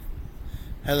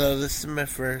Hello, this is my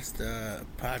first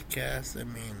podcast.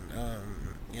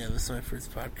 This is my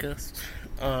first podcast.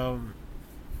 Um,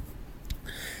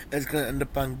 it's gonna end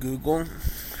up on Google.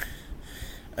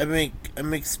 I make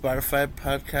Spotify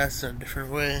podcasts in a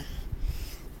different way.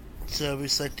 So we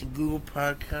selected Google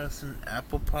Podcasts and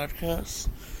Apple Podcasts,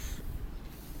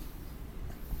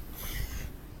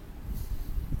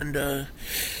 and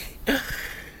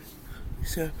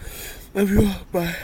so love you all. Bye.